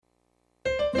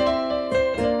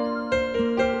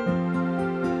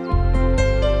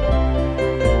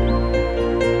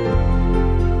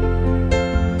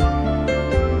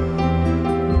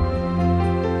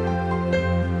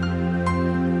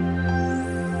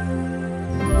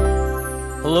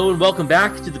Hello and welcome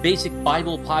back to the Basic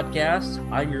Bible Podcast.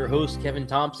 I'm your host, Kevin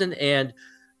Thompson, and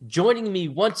joining me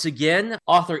once again,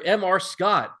 author M.R.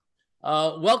 Scott.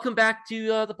 Welcome back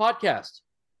to the podcast.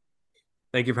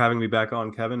 Thank you for having me back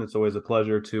on, Kevin. It's always a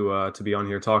pleasure to be on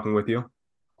here talking with you.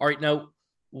 All right, now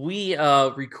we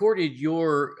recorded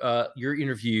your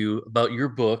interview about your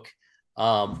book,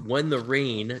 When the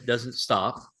Rain Doesn't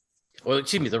Stop. Well,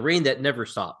 excuse me, The Rain That Never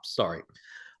Stops. Sorry.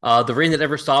 The Rain That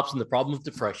Never Stops and the Problem of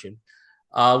Depression.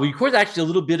 We recorded actually a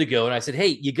little bit ago, and I said, hey,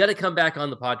 you got to come back on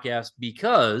the podcast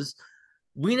because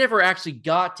we never actually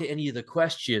got to any of the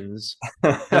questions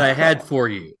that I had for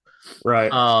you.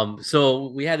 Right.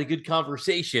 So we had a good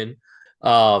conversation,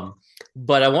 but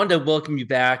I wanted to welcome you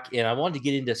back, and I wanted to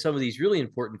get into some of these really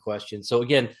important questions. So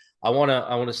again, I want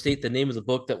to state the name of the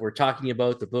book that we're talking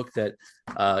about, the book that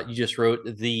you just wrote,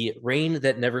 The Rain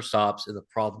That Never Stops and the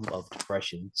Problem of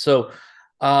Depression. So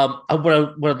what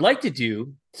I'd like to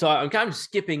do, so I'm kind of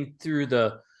skipping through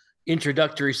the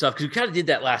introductory stuff because we kind of did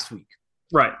that last week.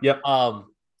 Right. Yep.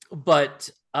 But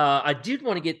I did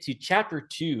want to get to chapter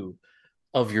 2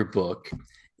 of your book,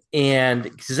 and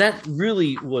because that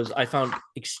really was, I found,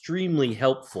 extremely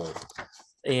helpful.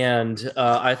 And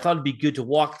I thought it'd be good to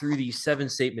walk through these 7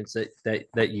 statements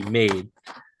that you made.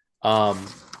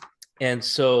 And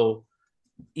so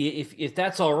if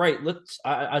that's all right,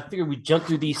 I figure we jump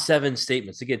through these 7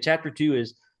 statements. Again, chapter 2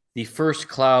 is the first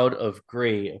cloud of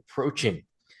gray approaching.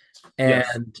 And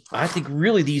yes, I think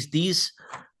really these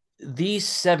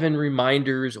 7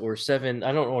 reminders, or 7,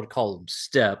 I don't know what to call them,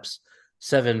 steps,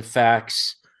 7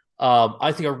 facts,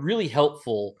 I think are really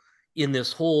helpful in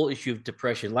this whole issue of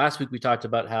depression. Last week we talked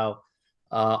about how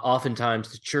oftentimes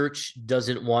the church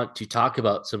doesn't want to talk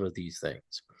about some of these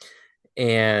things.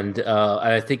 And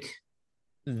I think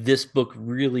this book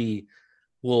really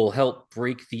will help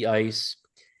break the ice.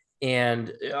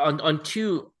 And on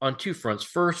two fronts.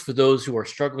 First, for those who are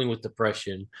struggling with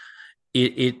depression,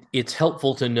 it's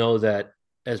helpful to know that,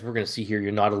 as we're going to see here,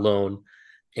 you're not alone,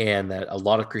 and that a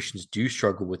lot of Christians do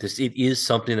struggle with this. It is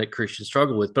something that Christians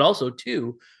struggle with. But also,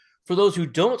 too, for those who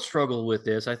don't struggle with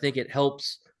this, I think it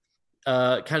helps,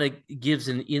 kind of gives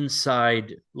an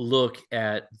inside look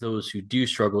at those who do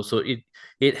struggle. So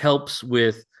it helps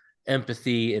with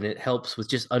empathy, and it helps with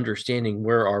just understanding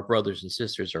where our brothers and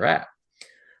sisters are at.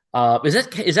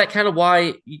 Is that kind of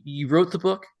why you wrote the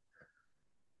book?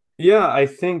 Yeah, I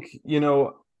think,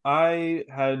 I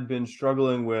had been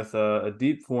struggling with a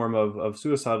deep form of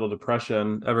suicidal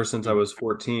depression ever since I was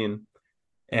 14.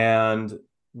 And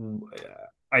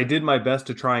I did my best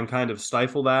to try and kind of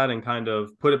stifle that and kind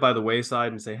of put it by the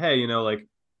wayside and say, hey, like,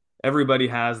 everybody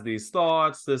has these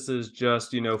thoughts. This is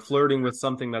just, flirting with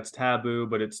something that's taboo,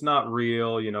 but it's not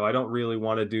real. I don't really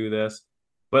want to do this.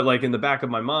 But like in the back of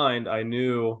my mind, I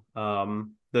knew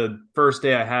the first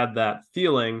day I had that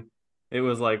feeling, it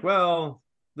was like, well,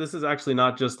 this is actually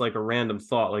not just like a random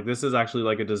thought. Like this is actually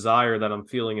like a desire that I'm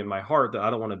feeling in my heart that I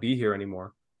don't want to be here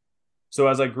anymore. So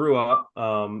as I grew up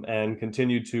and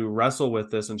continued to wrestle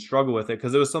with this and struggle with it,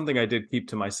 because it was something I did keep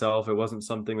to myself. It wasn't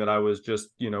something that I was just,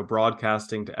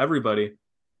 broadcasting to everybody,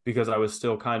 because I was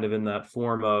still kind of in that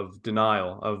form of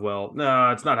denial of, well, no,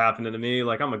 it's not happening to me.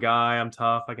 Like I'm a guy, I'm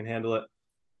tough, I can handle it.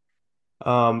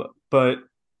 But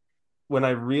when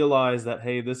I realized that,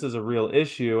 hey, this is a real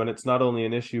issue, and it's not only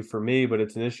an issue for me, but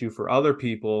it's an issue for other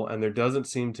people, and there doesn't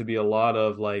seem to be a lot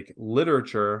of like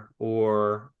literature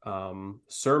or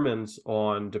sermons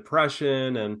on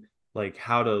depression and like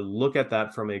how to look at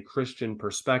that from a Christian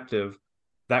perspective,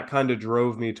 that kind of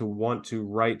drove me to want to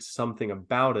write something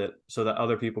about it so that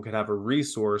other people could have a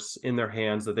resource in their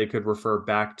hands that they could refer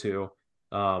back to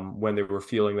when they were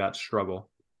feeling that struggle.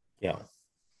 Yeah.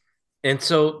 And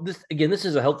so this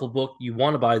is a helpful book. You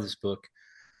want to buy this book.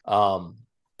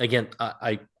 Again,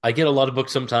 I get a lot of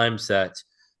books sometimes that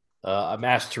I'm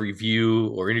asked to review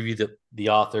or interview the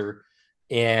author,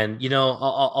 and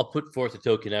I'll put forth a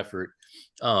token effort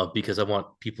because I want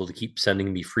people to keep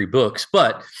sending me free books.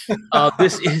 But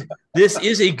this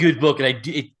is a good book, and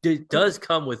it does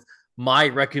come with my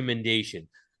recommendation.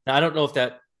 Now I don't know if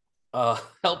that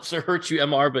helps or hurts you,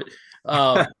 MR, but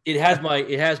it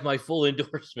has my full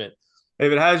endorsement.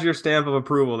 If it has your stamp of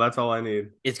approval, that's all I need.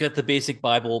 It's got the Basic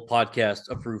Bible Podcast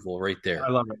approval right there. I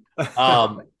love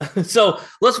it. So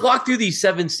let's walk through these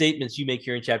 7 statements you make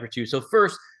here in chapter 2. So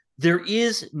first, there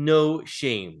is no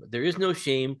shame. There is no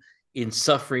shame in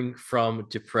suffering from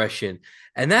depression.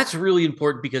 And that's really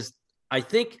important because I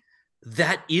think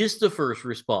that is the first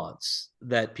response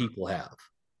that people have.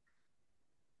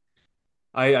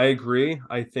 I agree.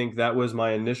 I think that was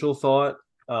my initial thought,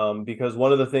 because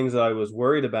one of the things that I was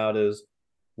worried about is,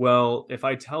 well, if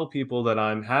I tell people that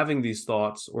I'm having these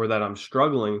thoughts or that I'm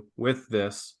struggling with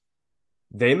this,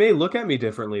 they may look at me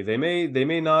differently. They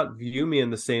may not view me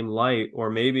in the same light, or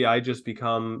maybe I just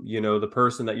become, the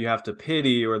person that you have to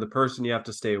pity or the person you have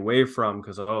to stay away from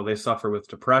because, oh, they suffer with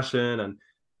depression, and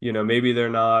maybe they're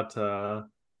not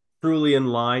truly in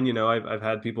line. I've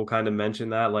had people kind of mention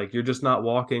that, like, you're just not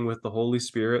walking with the Holy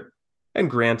Spirit. And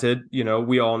granted,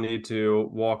 we all need to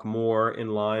walk more in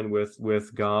line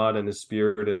with God and His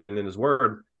Spirit and in His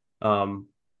Word. Um,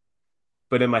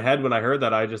 but in my head, when I heard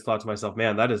that, I just thought to myself,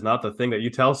 man, that is not the thing that you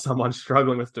tell someone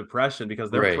struggling with depression,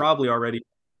 because they're Right. probably already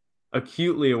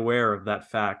acutely aware of that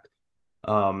fact.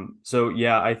 So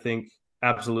yeah, I think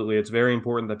absolutely it's very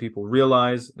important that people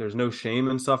realize there's no shame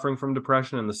in suffering from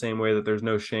depression in the same way that there's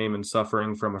no shame in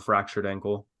suffering from a fractured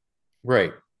ankle.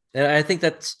 Right. And I think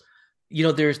that's,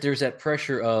 there's that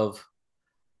pressure of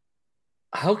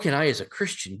how can I as a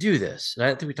Christian do this? And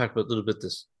I think we talked about a little bit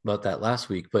about that last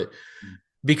week, but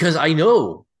because I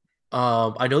know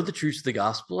the truths of the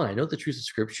gospel and I know the truths of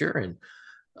scripture, and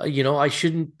I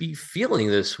shouldn't be feeling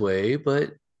this way,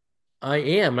 but I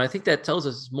am. And I think that tells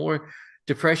us more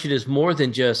depression is more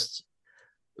than just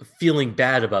feeling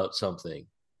bad about something,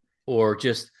 or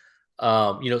just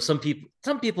some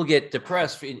people get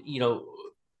depressed,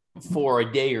 for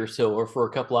a day or so, or for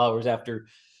a couple hours after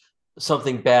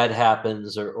something bad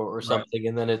happens, or Right. something,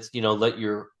 and then it's let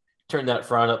your turn that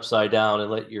frown upside down and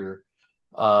let your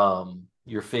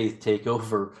faith take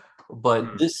over. But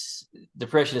Mm. this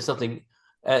depression is something,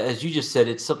 as you just said,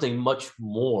 it's something much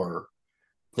more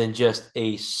than just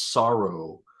a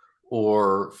sorrow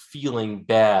or feeling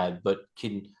bad, but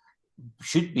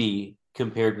should be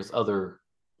compared with other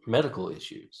medical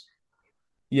issues.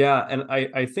 Yeah, and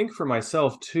I think for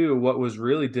myself too, what was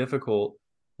really difficult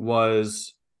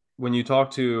was when you talk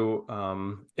to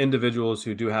individuals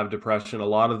who do have depression, a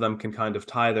lot of them can kind of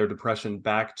tie their depression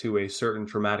back to a certain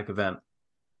traumatic event.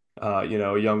 A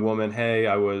young woman, hey,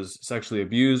 I was sexually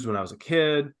abused when I was a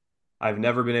kid. I've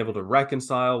never been able to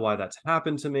reconcile why that's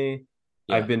happened to me.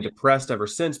 I've Yeah. been depressed ever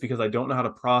since because I don't know how to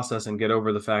process and get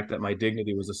over the fact that my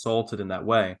dignity was assaulted in that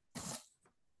way.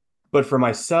 But for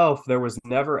myself, there was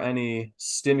never any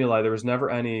stimuli. There was never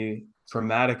any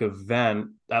traumatic event,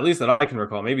 at least that I can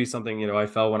recall. Maybe something, I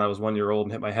fell when I was 1 year old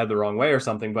and hit my head the wrong way or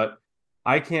something, but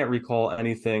I can't recall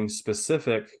anything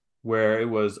specific where it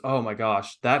was, oh my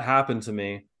gosh, that happened to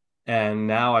me. And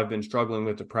now I've been struggling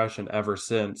with depression ever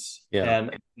since. Yeah.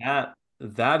 And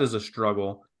that is a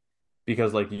struggle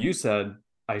because, like you said,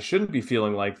 I shouldn't be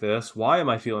feeling like this. Why am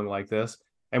I feeling like this?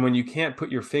 And when you can't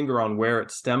put your finger on where it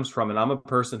stems from, and I'm a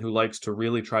person who likes to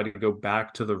really try to go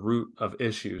back to the root of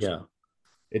issues. Yeah.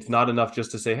 It's not enough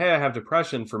just to say, hey, I have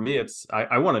depression. For me, it's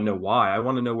I want to know why. I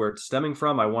want to know where it's stemming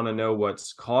from. I want to know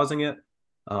what's causing it.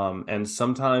 And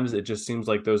sometimes it just seems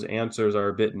like those answers are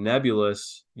a bit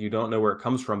nebulous. You don't know where it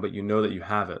comes from, but you know that you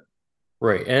have it.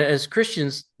 Right. And as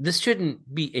Christians, this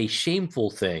shouldn't be a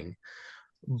shameful thing,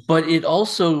 but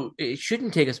it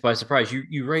shouldn't take us by surprise.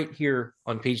 You write here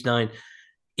on page 9,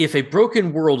 if a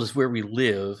broken world is where we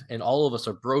live and all of us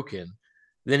are broken,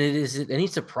 then it isn't any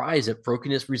surprise that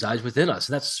brokenness resides within us.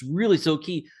 And that's really so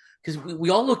key, because we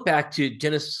all look back to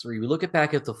Genesis 3, we look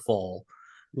back at the fall,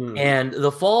 Mm. and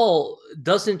the fall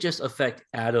doesn't just affect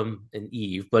Adam and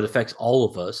Eve, but affects all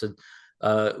of us. And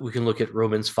we can look at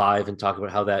Romans 5 and talk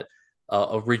about how that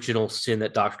original sin,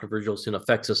 that doctrine of original sin,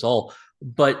 affects us all.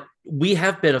 But we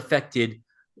have been affected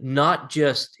not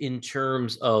just in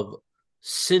terms of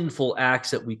sinful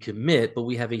acts that we commit, but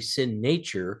we have a sin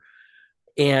nature.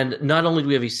 And not only do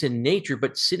we have a sin nature,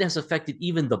 but sin has affected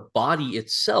even the body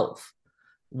itself.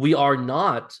 We are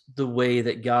not the way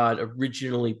that God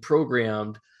originally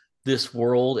programmed this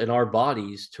world and our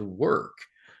bodies to work.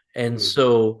 And Mm.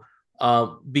 so,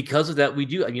 because of that, we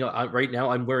do, right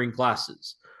now I'm wearing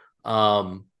glasses.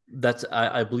 That's,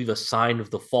 I believe, a sign of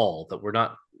the fall,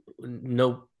 that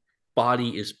no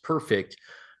body is perfect.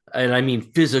 And I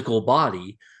mean physical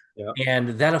body. Yeah.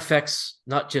 And that affects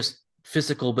not just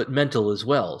physical, but mental as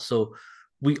well. So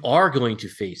we are going to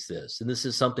face this. And this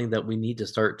is something that we need to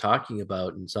start talking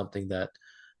about, and something that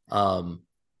um,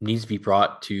 needs to be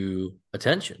brought to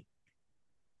attention.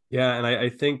 Yeah, and I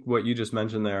think what you just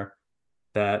mentioned there,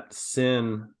 that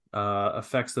sin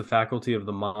affects the faculty of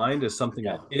the mind, is something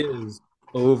Yeah. that is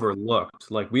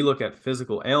overlooked. Like, we look at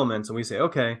physical ailments and we say,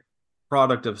 okay,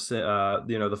 product of sin,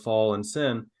 the fall and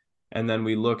sin, and then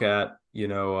we look at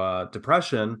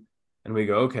depression and we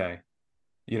go, okay,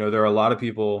 there are a lot of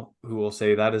people who will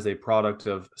say that is a product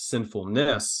of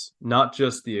sinfulness, not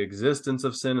just the existence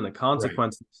of sin and the Right.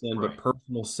 consequence of sin, but Right.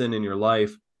 personal sin in your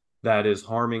life that is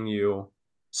harming you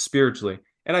spiritually.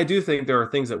 And I do think there are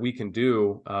things that we can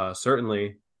do,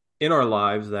 certainly in our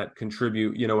lives that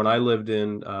contribute. You know, when I lived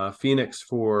in Phoenix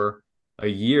for a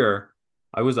year,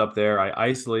 I was up there, I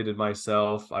isolated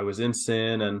myself, I was in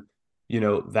sin, and,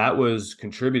 that was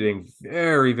contributing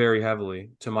very, very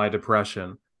heavily to my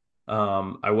depression.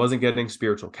 I wasn't getting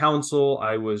spiritual counsel.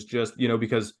 I was just,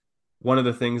 because one of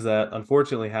the things that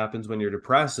unfortunately happens when you're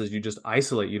depressed is you just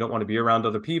isolate. You don't want to be around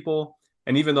other people.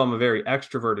 And even though I'm a very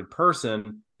extroverted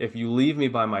person, if you leave me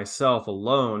by myself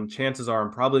alone, chances are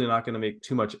I'm probably not going to make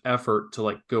too much effort to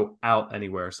like go out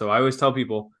anywhere. So I always tell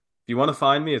people, if you want to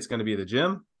find me, it's going to be the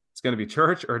gym, it's going to be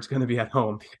church, or it's going to be at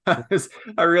home because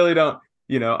I really don't,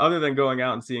 other than going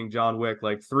out and seeing John Wick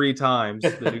like 3 times,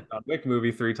 the new John Wick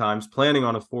movie 3 times, planning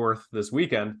on a fourth this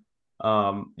weekend,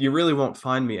 you really won't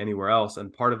find me anywhere else.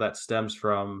 And part of that stems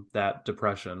from that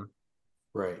depression.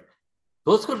 Right. So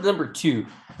let's go to number two.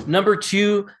 Number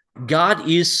two, God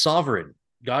is sovereign.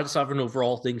 God is sovereign over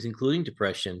all things, including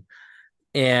depression.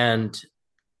 And,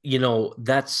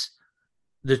 that's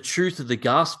the truth of the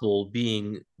gospel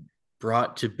being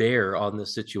brought to bear on the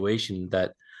situation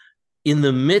that in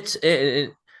the midst,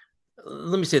 let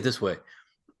me say it this way.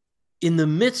 In the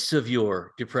midst of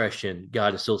your depression,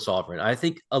 God is still sovereign. I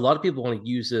think a lot of people want to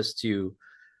use this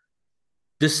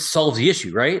solves the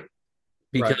issue, right?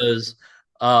 Because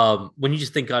when you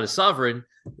just think God is sovereign,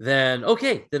 then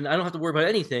okay, then I don't have to worry about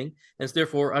anything, and so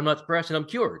therefore I'm not depressed and I'm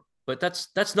cured. But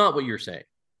that's not what you're saying.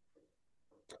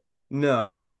 No,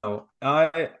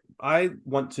 I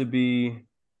want to be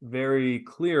very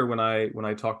clear when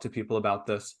I talk to people about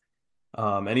this,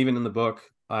 and even in the book,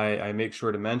 I make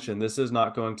sure to mention this is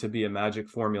not going to be a magic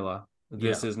formula.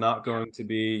 Yeah. This is not going to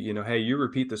be, hey, you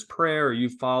repeat this prayer or you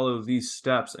follow these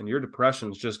steps and your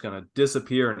depression is just going to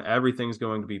disappear and everything's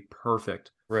going to be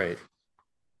perfect. Right.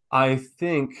 I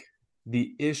think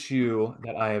the issue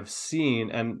that I have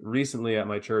seen, and recently at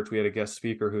my church, we had a guest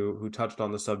speaker who touched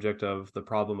on the subject of the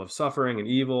problem of suffering and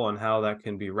evil and how that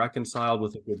can be reconciled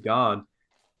with a good God.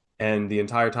 And the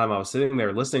entire time I was sitting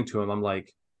there listening to him, I'm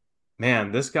like,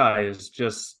 man, this guy is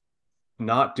just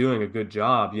not doing a good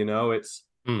job.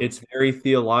 Mm. It's very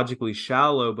theologically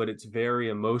shallow, but it's very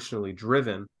emotionally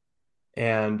driven.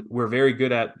 And we're very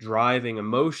good at driving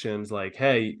emotions like,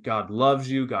 hey, God loves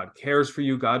you, God cares for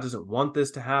you, God doesn't want this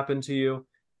to happen to you.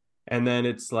 And then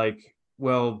it's like,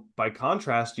 well, by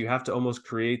contrast, you have to almost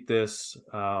create this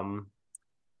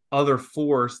other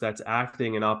force that's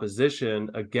acting in opposition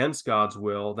against God's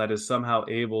will that is somehow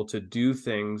able to do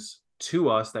things to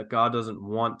us that God doesn't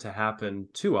want to happen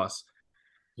to us.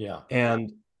 Yeah.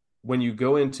 And when you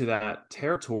go into that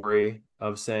territory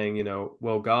of saying,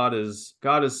 well, God is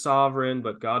sovereign,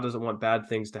 but God doesn't want bad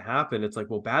things to happen. It's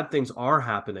like, well, bad things are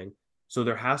happening. So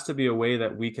there has to be a way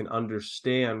that we can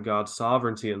understand God's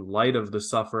sovereignty in light of the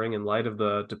suffering, in light of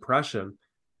the depression.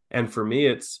 And for me,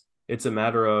 it's a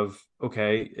matter of,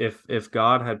 okay, if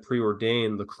God had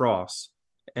preordained the cross,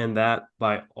 and that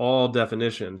by all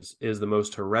definitions is the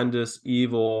most horrendous,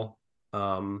 evil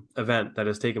event that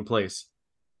has taken place,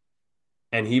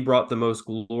 and he brought the most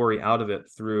glory out of it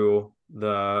through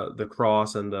the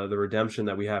cross and the redemption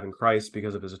that we have in Christ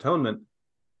because of his atonement.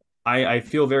 I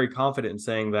feel very confident in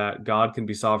saying that God can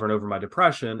be sovereign over my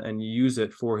depression and use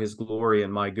it for his glory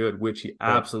and my good, which he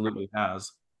Right. absolutely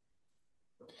has.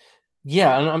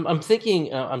 Yeah, and I'm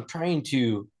thinking I'm trying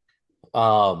to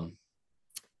um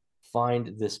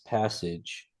find this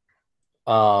passage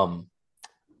um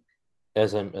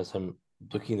as I'm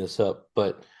looking this up,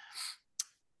 but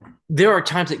there are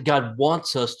times that God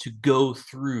wants us to go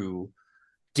through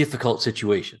difficult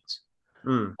situations.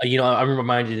 Mm. I'm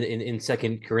reminded in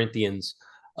Second Corinthians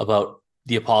about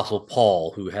the Apostle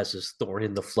Paul, who has this thorn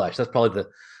in the flesh. That's probably the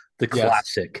Yes.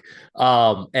 classic.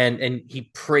 And he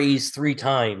prays 3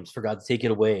 times for God to take it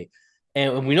away.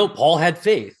 And we know Paul had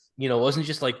faith. It wasn't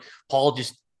just like Paul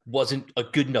just wasn't a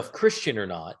good enough Christian or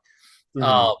not. Mm-hmm.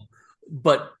 Um,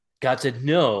 but God said,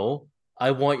 "No, I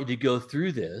want you to go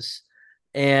through this."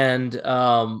 And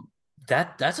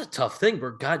that's a tough thing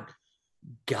where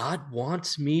God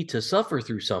wants me to suffer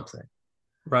through something,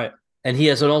 Right. and He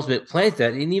has an ultimate plan for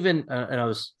that. And even and I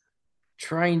was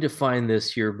trying to find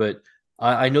this here, but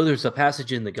I know there's a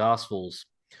passage in the Gospels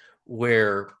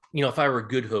where if I were a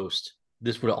good host,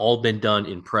 this would have all been done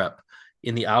in prep,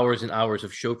 in the hours and hours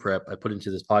of show prep I put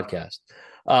into this podcast.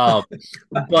 Um,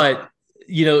 but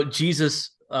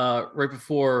Jesus, right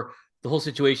before the whole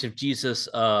situation of Jesus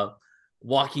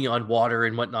walking on water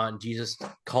and whatnot, and Jesus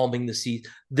calming the sea.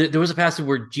 There was a passage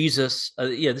where Jesus,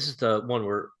 this is the one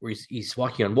where he's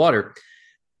walking on water,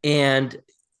 and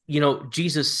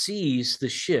Jesus sees the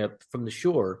ship from the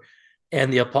shore,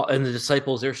 and the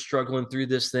disciples, they're struggling through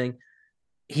this thing,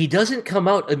 he doesn't come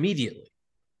out immediately.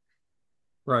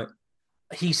 Right.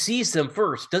 He sees them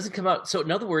first, doesn't come out. So,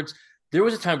 in other words, there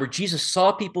was a time where Jesus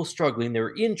saw people struggling, they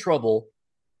were in trouble,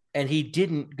 and he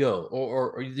didn't go.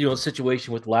 Or a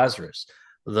situation with Lazarus,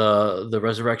 the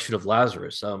resurrection of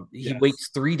Lazarus. He Yes. waits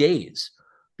 3 days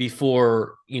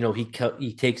before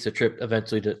he takes a trip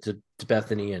eventually to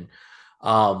Bethany, and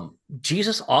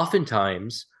Jesus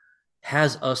oftentimes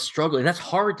has a struggle, and that's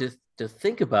hard to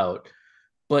think about.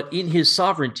 But in his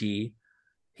sovereignty,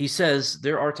 he says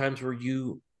there are times where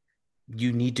you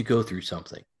need to go through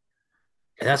something.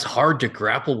 And that's hard to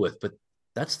grapple with, but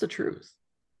that's the truth.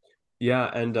 Yeah,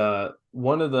 and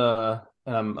one of the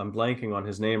and I'm blanking on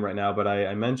his name right now, but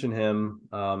I mention him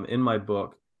in my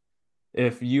book.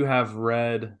 If you have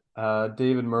read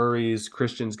David Murray's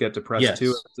Christians Get Depressed Too,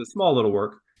 Yes. it's a small little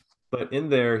work, but in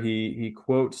there he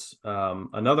quotes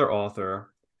another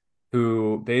author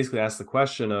who basically asks the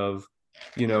question of,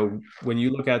 when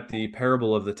you look at the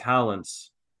parable of the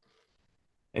talents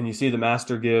and you see the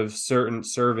master give certain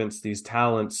servants these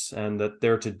talents and that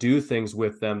they're to do things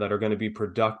with them that are going to be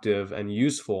productive and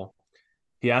useful.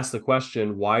 He asks the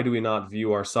question, why do we not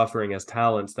view our suffering as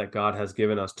talents that God has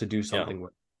given us to do Yeah. something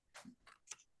with?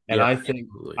 And Yeah. I think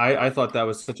Absolutely. I thought that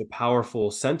was such a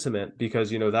powerful sentiment because,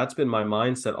 that's been my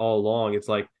mindset all along. It's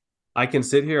like I can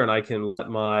sit here and I can let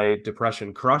my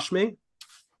depression crush me,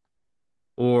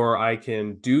 or I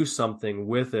can do something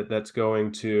with it that's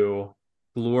going to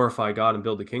glorify God and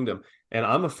build the kingdom. And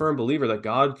I'm a firm believer that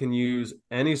God can use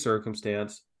any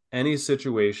circumstance, any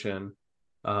situation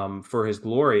for his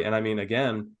glory. And I mean,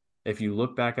 again, if you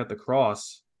look back at the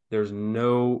cross, there's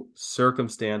no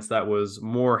circumstance that was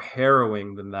more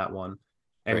harrowing than that one.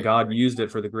 And Right. God used it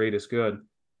for the greatest good.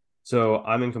 So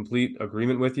I'm in complete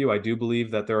agreement with you. I do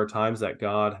believe that there are times that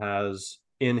God has,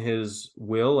 in his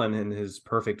will and in his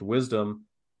perfect wisdom,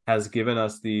 has given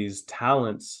us these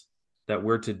talents that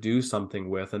we're to do something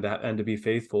with and to be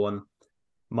faithful. And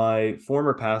my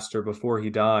former pastor, before he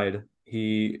died,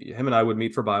 him and I would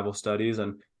meet for Bible studies,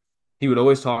 and he would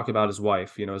always talk about his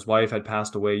wife. His wife had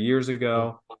passed away years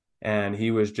ago, and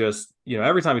he was just,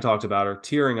 every time he talked about her,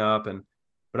 tearing up.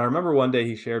 But I remember one day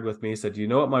he shared with me, he said, "Do you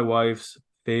know what my wife's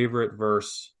favorite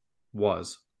verse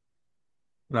was?"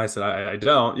 And I said, I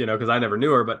don't, because I never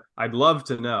knew her, but I'd love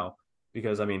to know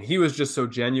because I mean, he was just so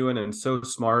genuine and so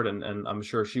smart, and I'm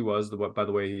sure she was by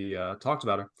the way he talked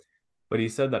about her. But he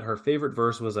said that her favorite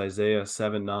verse was Isaiah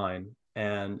 7:9.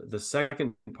 And the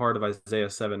second part of Isaiah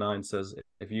 7:9 says,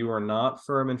 "If you are not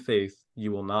firm in faith,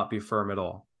 you will not be firm at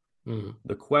all." Mhm.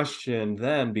 The question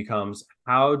then becomes,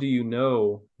 how do you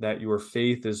know that your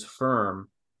faith is firm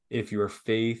if your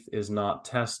faith is not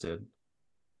tested?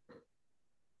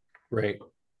 Right.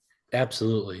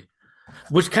 Absolutely.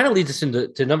 Which kind of leads us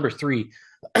into number three.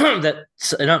 That,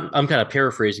 and I'm kind of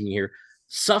paraphrasing here.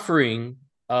 Suffering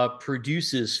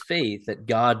produces faith that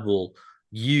God will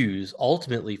use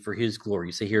ultimately for His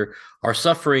glory. So here, our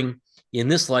suffering in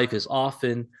this life is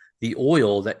often the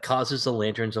oil that causes the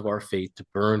lanterns of our faith to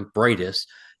burn brightest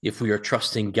if we are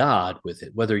trusting God with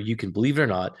it. Whether you can believe it or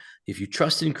not, if you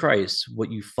trust in Christ,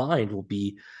 what you find will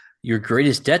be your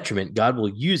greatest detriment. God will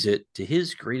use it to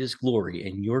His greatest glory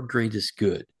and your greatest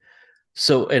good.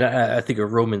 So, and I think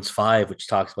of Romans 5, which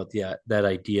talks about that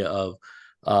idea of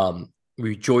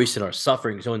rejoice in our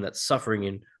suffering, knowing that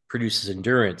suffering produces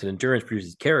endurance, and endurance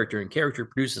produces character, and character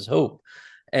produces hope.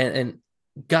 And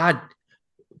God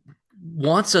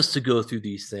wants us to go through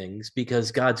these things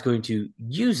because God's going to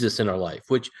use this in our life,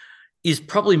 which is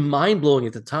probably mind blowing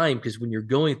at the time because when you're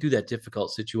going through that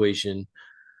difficult situation,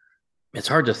 it's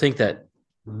hard to think that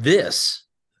this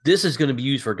is going to be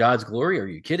used for God's glory. Are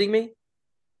you kidding me?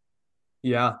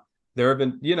 Yeah, there have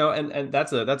been, and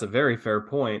that's a very fair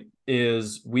point,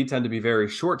 is we tend to be very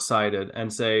short-sighted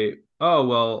and say, "Oh,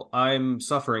 well, I'm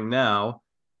suffering now.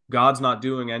 God's not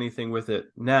doing anything with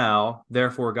it now,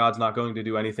 therefore God's not going to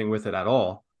do anything with it at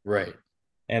all." Right.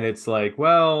 And it's like,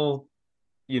 well,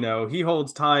 he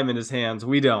holds time in his hands,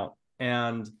 we don't.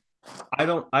 And I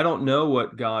don't know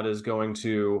what God is going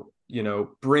to,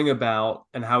 bring about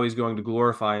and how he's going to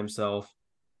glorify himself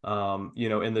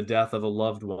in the death of a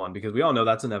loved one, because we all know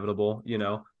that's inevitable.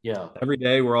 Yeah. Every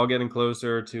day we're all getting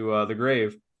closer to the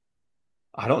grave.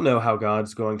 I don't know how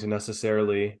God's going to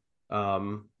necessarily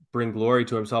bring glory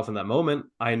to himself in that moment.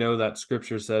 I know that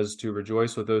scripture says to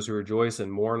rejoice with those who rejoice and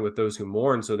mourn with those who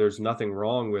mourn. So there's nothing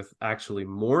wrong with actually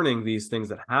mourning these things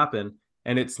that happen.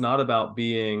 And it's not about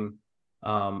being,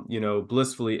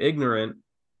 blissfully ignorant,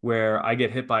 where I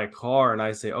get hit by a car and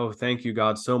I say, "Oh, thank you,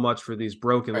 God, so much for these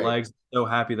broken Right. legs. So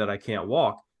happy that I can't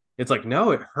walk." It's like,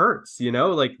 no, it hurts,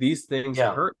 like these things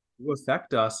Yeah. hurt,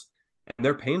 affect us, and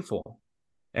they're painful.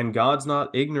 And God's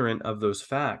not ignorant of those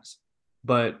facts.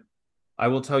 But I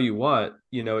will tell you what,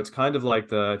 it's kind of like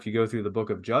if you go through the book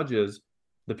of Judges,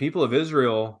 the people of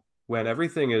Israel, when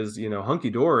everything is, hunky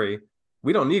dory,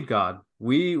 we don't need God.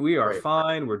 We are Right.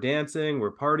 fine. We're dancing,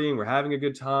 we're partying, we're having a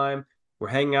good time. We're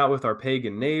hanging out with our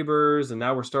pagan neighbors, and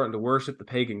now we're starting to worship the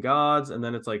pagan gods. And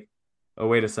then it's like, oh,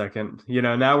 wait a second.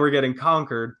 Now we're getting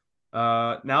conquered.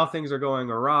 Now things are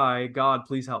going awry. God,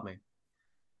 please help me.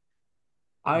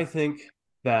 I think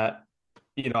that,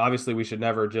 obviously we should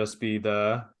never just be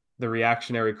the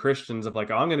reactionary Christians of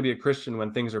like, oh, I'm going to be a Christian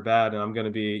when things are bad and I'm going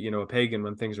to be, a pagan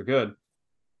when things are good.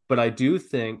 But I do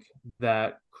think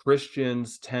that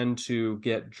Christians tend to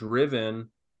get driven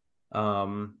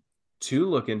to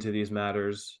look into these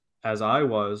matters, as I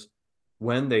was,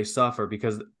 when they suffer,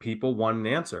 because people want an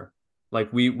answer.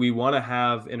 Like we want to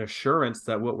have an assurance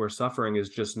that what we're suffering is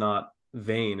just not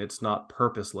vain, it's not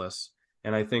purposeless.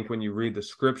 And I think when you read the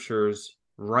scriptures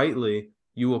rightly,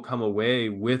 you will come away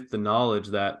with the knowledge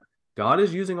that God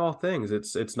is using all things.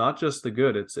 It's not just the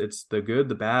good, it's the good,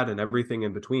 the bad, and everything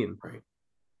in between. Right.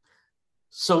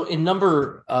 So in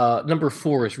number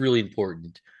 4 is really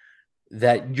important,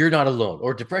 that you're not alone,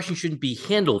 or depression shouldn't be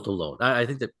handled alone. I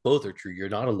think that both are true. You're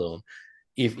not alone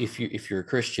if you're a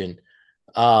Christian.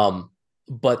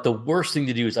 But the worst thing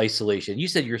to do is isolation. You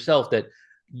said yourself that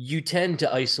you tend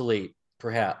to isolate,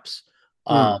 perhaps,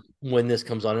 Mm. when this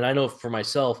comes on. And I know for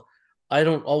myself, I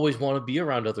don't always want to be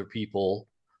around other people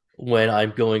when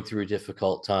I'm going through a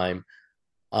difficult time.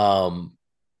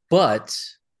 But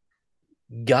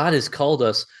God has called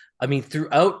us. I mean,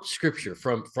 throughout Scripture,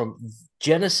 from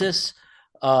Genesis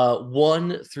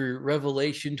 1 through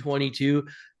Revelation 22,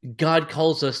 God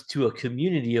calls us to a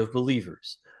community of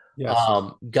believers. Yes.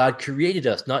 God created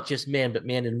us, not just man, but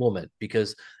man and woman,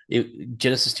 because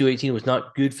Genesis 2:18 was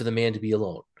not good for the man to be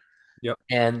alone. Yep.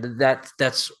 And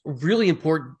that's really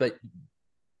important. But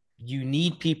you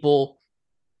need people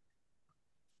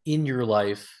in your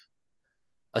life,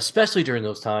 especially during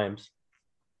those times.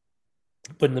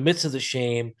 But in the midst of the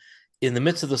shame, in the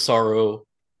midst of the sorrow,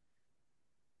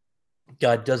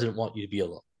 God doesn't want you to be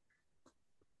alone.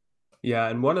 Yeah,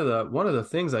 and one of the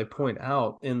things I point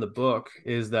out in the book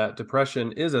is that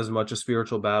depression is as much a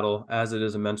spiritual battle as it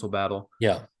is a mental battle.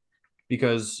 Yeah.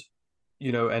 Because,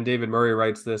 and David Murray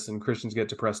writes this, and Christians get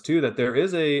depressed too, that there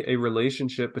is a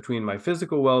relationship between my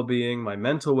physical well-being, my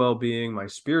mental well-being, my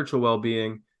spiritual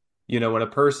well-being. When a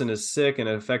person is sick and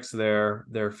it affects their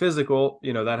physical,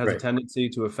 that has a Right. tendency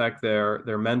to affect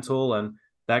their mental, and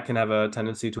that can have a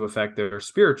tendency to affect their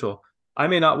spiritual. I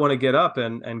may not want to get up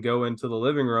and go into the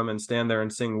living room and stand there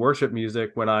and sing worship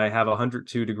music when I have a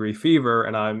 102-degree fever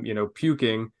and I'm,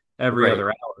 puking every Right. other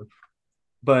hour.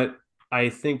 But I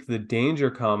think the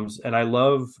danger comes, and I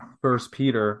love First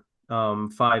Peter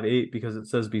 5:8, because it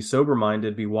says, "Be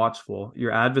sober-minded, be watchful.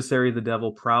 Your adversary, the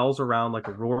devil, prowls around like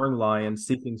a roaring lion,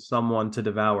 seeking someone to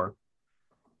devour."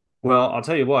 Well, I'll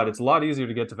tell you what, it's a lot easier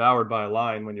to get devoured by a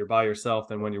lion when you're by yourself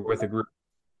than when you're with a group.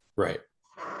 Right.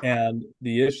 And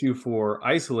the issue for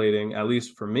isolating, at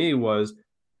least for me, was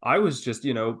I was just,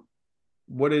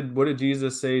 what did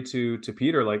Jesus say to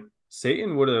Peter? Like,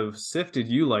 Satan would have sifted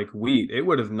you like wheat. It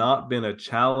would have not been a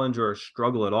challenge or a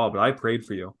struggle at all, but I prayed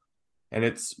for you.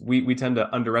 And we tend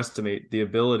to underestimate the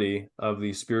ability of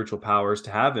these spiritual powers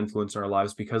to have influence in our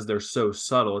lives because they're so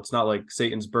subtle. It's not like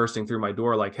Satan's bursting through my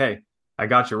door like, "Hey, I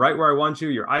got you right where I want you.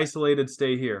 You're isolated,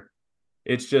 stay here."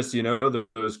 It's just,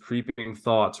 those creeping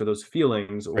thoughts or those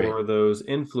feelings Right. or those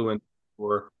influence,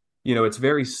 or, it's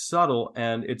very subtle.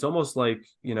 And it's almost like,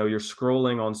 you're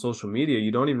scrolling on social media. You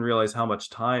don't even realize how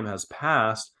much time has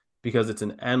passed because it's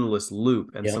an endless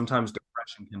loop. And Yeah. sometimes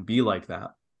depression can be like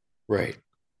that. Right.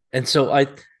 And so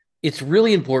it's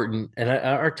really important, and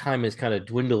our time is kind of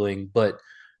dwindling, but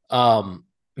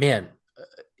man,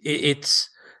 it's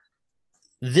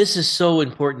this is so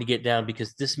important to get down,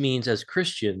 because this means, as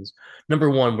Christians, number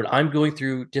one, when I'm going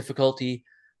through difficulty,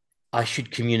 I should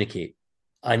communicate.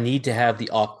 I need to have the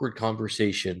awkward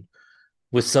conversation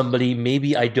with somebody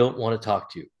maybe I don't want to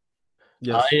talk to.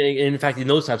 Yes. In fact, in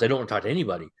those times, I don't want to talk to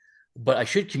anybody, but I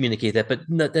should communicate that. But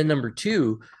then number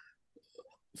two,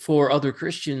 for other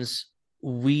Christians,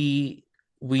 we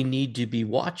need to be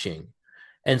watching.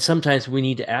 And sometimes we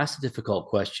need to ask the difficult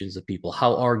questions of people.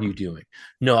 How are you doing?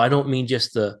 No, I don't mean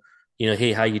just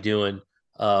hey, how you doing?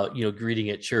 Greeting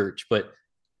at church, but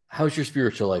how's your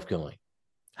spiritual life going?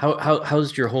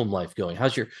 How's your home life going?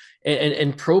 How's your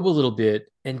and probe a little bit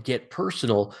and get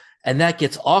personal, and that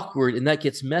gets awkward and that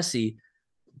gets messy,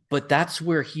 but that's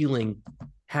where healing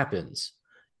happens,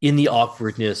 in the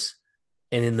awkwardness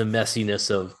and in the messiness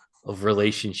of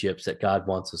relationships that God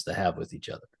wants us to have with each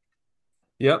other.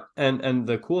 Yep. And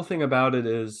the cool thing about it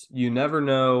is you never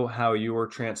know how your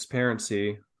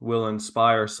transparency will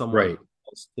inspire someone Right.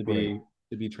 else Right.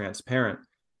 to be transparent.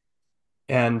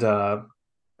 And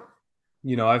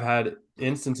I've had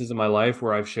instances in my life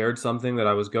where I've shared something that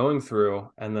I was going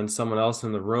through, and then someone else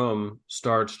in the room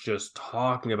starts just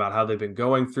talking about how they've been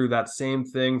going through that same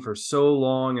thing for so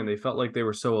long and they felt like they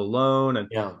were so alone and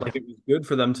Yeah. like it was good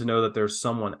for them to know that there's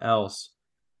someone else.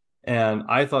 And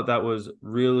I thought that was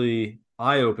really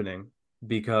eye-opening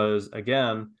because,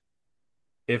 again,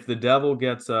 if the devil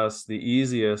gets us the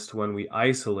easiest when we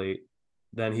isolate,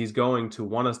 then he's going to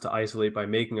want us to isolate by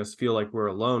making us feel like we're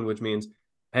alone, which means,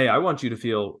 hey, I want you to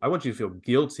feel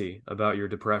guilty about your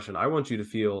depression. I want you to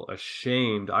feel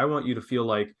ashamed. I want you to feel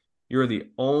like you're the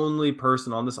only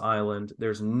person on this island.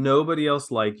 There's nobody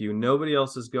else like you. Nobody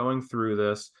else is going through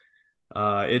this.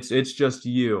 It's just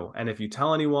you. And if you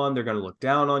tell anyone, they're going to look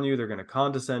down on you. They're going to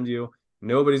condescend you.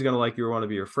 Nobody's going to like you or want to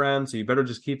be your friend. So you better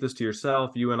just keep this to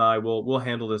yourself. You and I will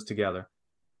handle this together.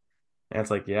 And it's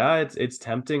like, yeah, it's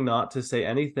tempting not to say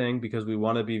anything because we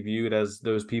want to be viewed as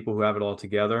those people who have it all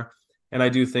together. And I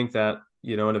do think that,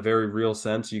 in a very real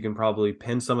sense, you can probably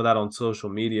pin some of that on social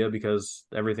media because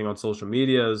everything on social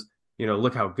media is,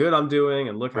 look how good I'm doing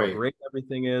and look how Right. great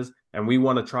everything is. And we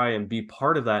want to try and be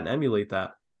part of that and emulate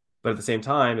that. But at the same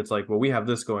time, it's like, well, we have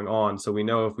this going on. So we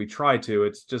know if we try to,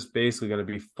 it's just basically going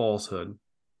to be falsehood.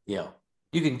 Yeah.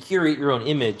 You can curate your own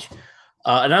image.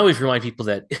 And I always remind people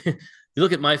that you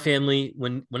look at my family,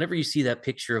 whenever you see that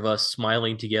picture of us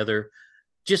smiling together,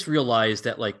 just realize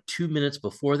that like 2 minutes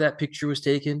before that picture was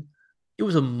taken, it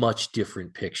was a much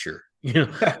different picture,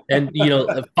 and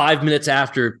 5 minutes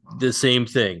after, the same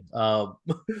thing.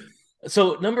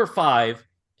 So number five,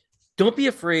 don't be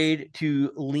afraid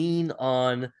to lean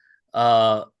on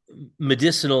uh,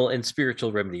 medicinal and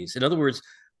spiritual remedies. In other words,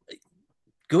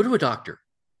 go to a doctor.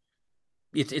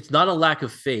 It's not a lack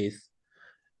of faith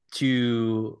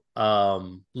to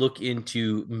look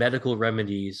into medical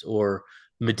remedies or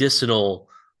medicinal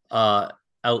uh,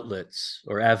 outlets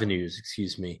or avenues,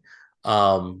 excuse me,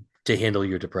 to handle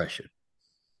your depression.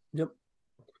 Yep.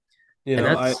 You And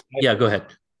know, I, that's, yeah, go ahead.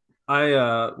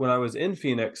 when I was in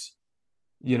Phoenix,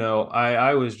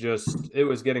 I was just, it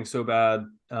was getting so bad,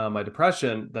 my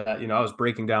depression that, I was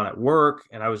breaking down at work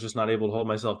and I was just not able to hold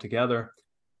myself together.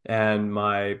 And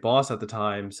my boss at the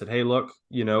time said, hey, look,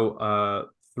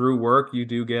 through work, you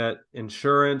do get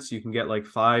insurance. You can get like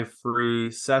 5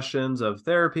 free sessions of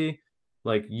therapy,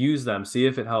 like use them, see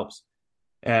if it helps.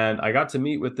 And I got to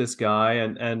meet with this guy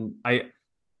and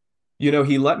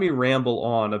he let me ramble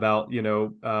on about,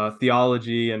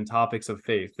 theology and topics of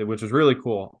faith, which was really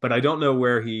cool. But I don't know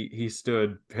where he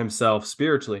stood himself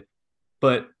spiritually.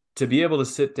 But to be able to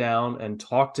sit down and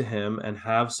talk to him and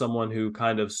have someone who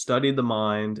kind of studied the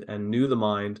mind and knew the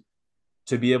mind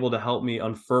to be able to help me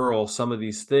unfurl some of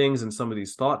these things and some of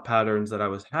these thought patterns that I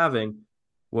was having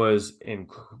was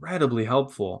incredibly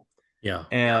helpful. Yeah.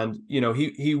 And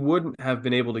he wouldn't have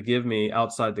been able to give me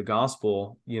outside the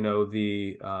gospel,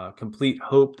 the complete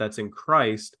hope that's in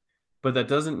Christ. But that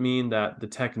doesn't mean that the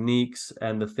techniques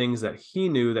and the things that he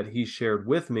knew that he shared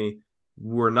with me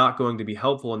were not going to be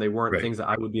helpful, and they weren't Right. things that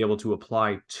I would be able to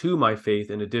apply to my faith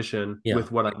in addition Yeah.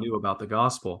 with what I knew about the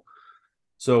gospel.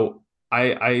 So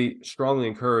I strongly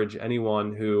encourage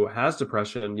anyone who has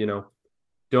depression,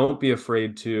 don't be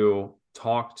afraid to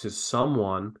talk to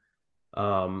someone,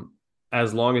 um,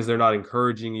 as long as they're not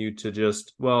encouraging you to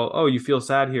just, well, oh, you feel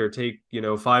sad here, take,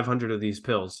 500 of these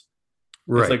pills.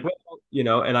 It's Right. like,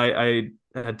 well, and I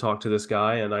had talked to this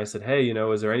guy and I said, hey,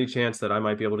 is there any chance that I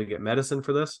might be able to get medicine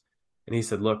for this? And he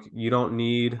said, look, you don't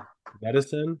need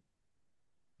medicine.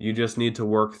 You just need to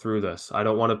work through this. I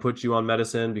don't want to put you on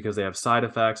medicine because they have side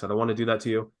effects. I don't want to do that to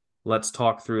you. Let's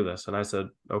talk through this. And I said,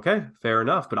 okay, fair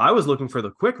enough. But I was looking for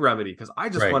the quick remedy because I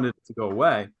just Right. wanted it to go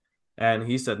away. And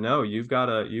he said, no, you've got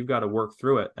to work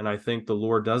through it. And I think the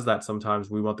Lord does that sometimes.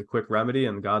 We want the quick remedy,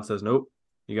 and God says, nope,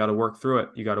 you got to work through it.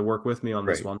 You got to work with me on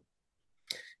this Right. one.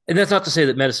 And that's not to say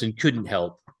that medicine couldn't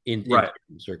help in Right.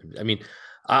 certain circumstances. I mean,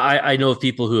 I know of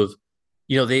people who have,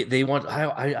 they want,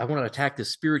 I want to attack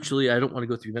this spiritually. I don't want to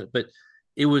go through that, but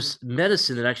it was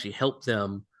medicine that actually helped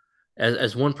them.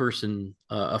 As one person,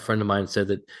 a friend of mine said,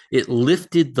 that it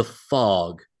lifted the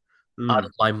fog out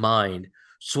of Mm, my mind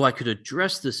so I could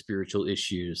address the spiritual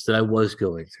issues that I was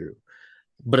going through.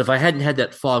 But if I hadn't had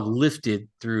that fog lifted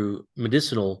through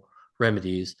medicinal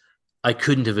remedies, I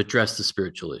couldn't have addressed the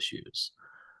spiritual issues.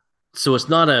 So it's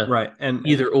not a right. And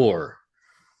either or.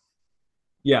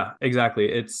 yeah,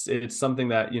 exactly. It's something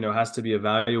that, has to be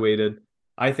evaluated.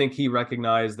 I think he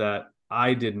recognized that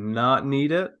I did not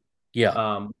need it. Yeah.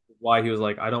 Um, why he was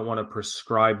like, I don't want to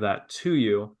prescribe that to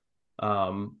you.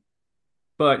 Um,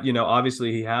 but,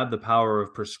 obviously he had the power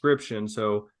of prescription.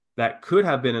 So that could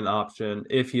have been an option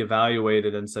if he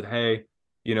evaluated and said, hey,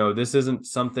 this isn't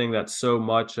something that's so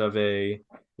much of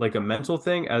like a mental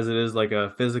thing as it is like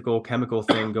a physical, chemical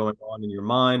thing going on in your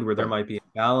mind where there Right. might be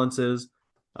imbalances.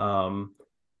 Um,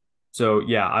 so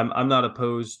yeah, I'm not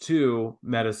opposed to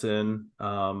medicine,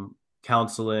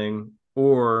 counseling,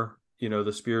 or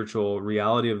the spiritual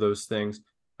reality of those things.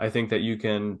 I think that you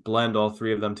can blend all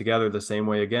three of them together the same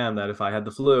way again, that if I had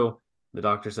the flu, the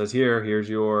doctor says, here's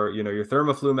your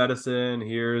Thermaflu medicine,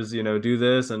 here's, do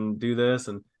this and do this,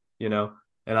 and you know,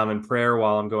 and I'm in prayer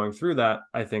while I'm going through that.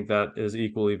 I think that is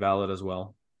equally valid as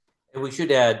well. And we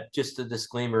should add just a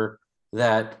disclaimer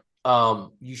that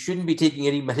you shouldn't be taking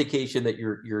any medication that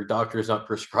your doctor is not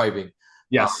prescribing. Uh,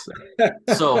 Yes.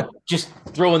 so just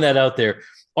throwing that out there.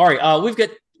 All right,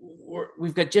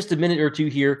 we've got just a minute or two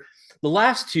here. The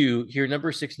last two here,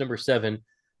 number 6, number 7.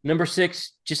 Number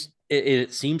 6, just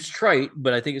it seems trite,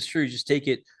 but I think it's true. Just take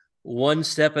it one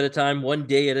step at a time, one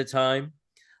day at a time.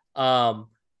 Um,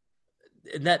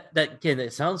 and that again,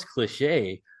 it sounds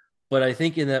cliche, but I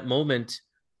think in that moment,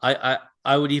 I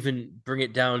would even bring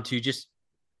it down to just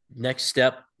next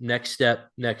step, next step,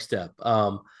 next step.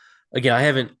 Again, I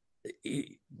haven't.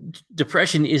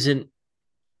 Depression isn't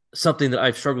something that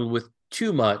I've struggled with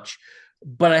too much,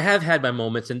 but I have had my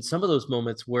moments, and some of those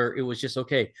moments where it was just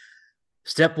okay.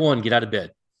 Step 1, get out of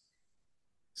bed.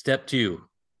 Step 2,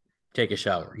 take a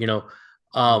shower.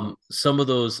 Some of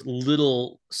those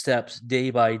little steps day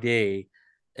by day,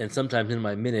 and sometimes in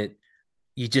my minute,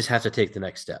 you just have to take the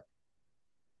next step.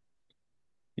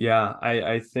 Yeah,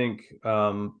 I think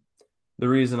the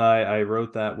reason I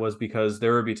wrote that was because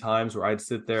there would be times where I'd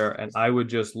sit there and I would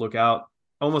just look out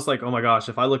almost like, oh my gosh,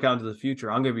 if I look out into the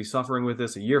future, I'm going to be suffering with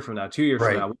this a year from now, 2 years from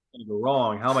Right. now. What's going to go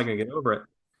wrong? How am I going to get over it?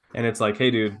 And it's like, hey,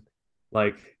 dude,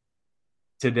 like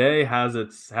today has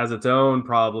its own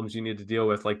problems you need to deal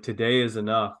with. Like today is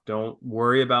enough. Don't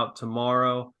worry about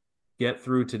tomorrow. Get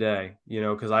through today,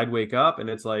 because I'd wake up and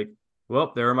it's like,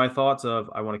 well, there are my thoughts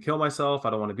of I want to kill myself. I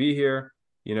don't want to be here.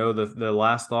 The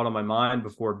last thought on my mind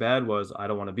before bed was I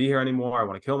don't want to be here anymore. I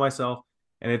want to kill myself.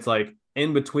 And it's like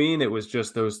in between, it was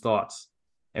just those thoughts.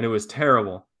 And it was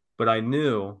terrible. But I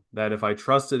knew that if I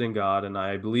trusted in God and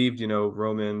I believed,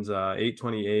 Romans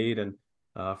 8:28 and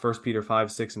 1 Peter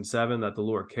 5, 6, and 7, that the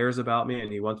Lord cares about me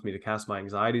and he wants me to cast my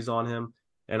anxieties on him.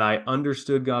 And I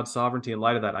understood God's sovereignty in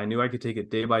light of that. I knew I could take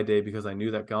it day by day because I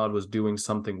knew that God was doing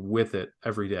something with it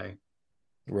every day.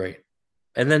 Right.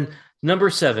 And then number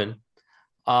 7,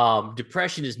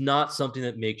 depression is not something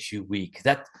that makes you weak.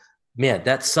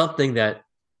 That's something that,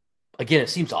 again, it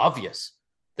seems obvious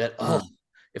that,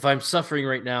 if I'm suffering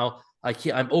right now,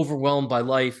 I'm overwhelmed by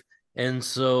life. And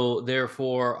so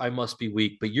therefore I must be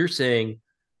weak. But you're saying,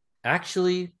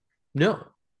 actually, no.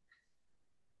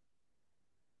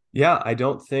 Yeah, I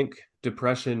don't think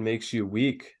depression makes you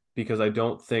weak because I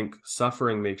don't think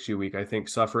suffering makes you weak. I think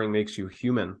suffering makes you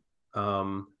human.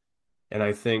 Um, and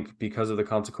I think because of the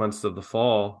consequences of the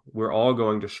fall, we're all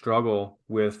going to struggle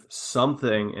with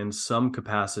something in some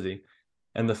capacity.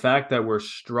 And the fact that we're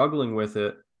struggling with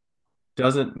it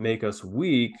doesn't make us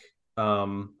weak.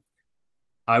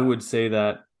 I would say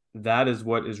that that is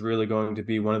what is really going to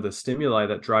be one of the stimuli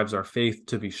that drives our faith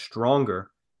to be stronger.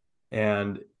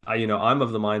 And I'm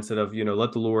of the mindset of,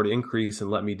 let the Lord increase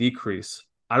and let me decrease.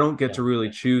 I don't get Yeah. to really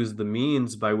choose the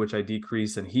means by which I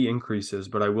decrease and he increases,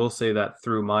 but I will say that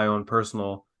through my own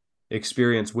personal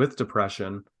experience with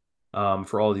depression,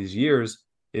 for all these years,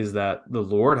 is that the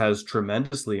Lord has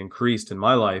tremendously increased in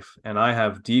my life, and I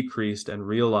have decreased and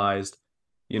realized,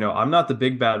 I'm not the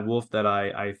big bad wolf that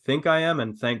I think I am,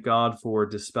 and thank God for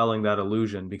dispelling that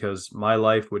illusion because my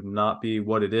life would not be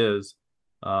what it is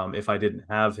if I didn't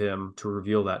have him to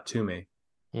reveal that to me.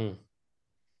 Hmm.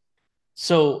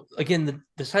 So again,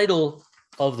 the title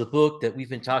of the book that we've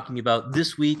been talking about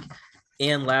this week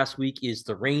and last week is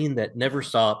The Rain That Never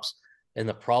Stops and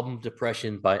the Problem of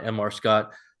Depression by M.R.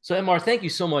 Scott. So M.R., thank you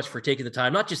so much for taking the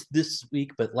time, not just this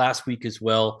week, but last week as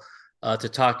well, to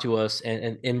talk to us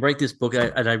and write this book.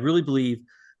 And I really believe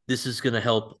this is going to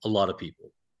help a lot of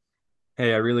people.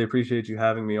 Hey, I really appreciate you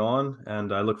having me on,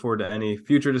 and I look forward to any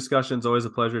future discussions. Always a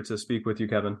pleasure to speak with you,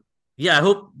 Kevin. Yeah, I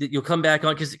hope that you'll come back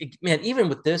on because, man, even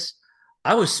with this,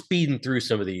 I was speeding through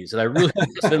some of these and I really want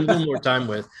to spend a little more time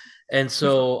with. And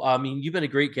so, I mean, you've been a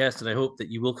great guest, and I hope that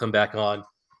you will come back on.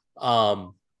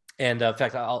 And in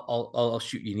fact, I'll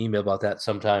shoot you an email about that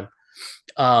sometime.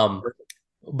 Um,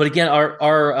 but again,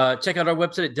 our check out our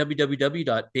website at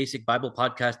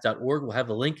www.basicbiblepodcast.org. We'll have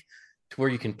a link to where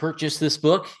you can purchase this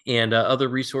book and other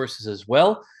resources as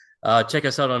well. Check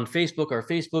us out on Facebook, our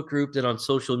Facebook group, then on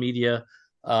social media,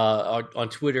 on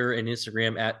Twitter and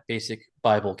Instagram at Basic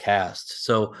Bible Cast.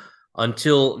 So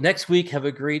until next week, have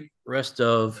a great rest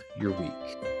of your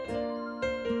week.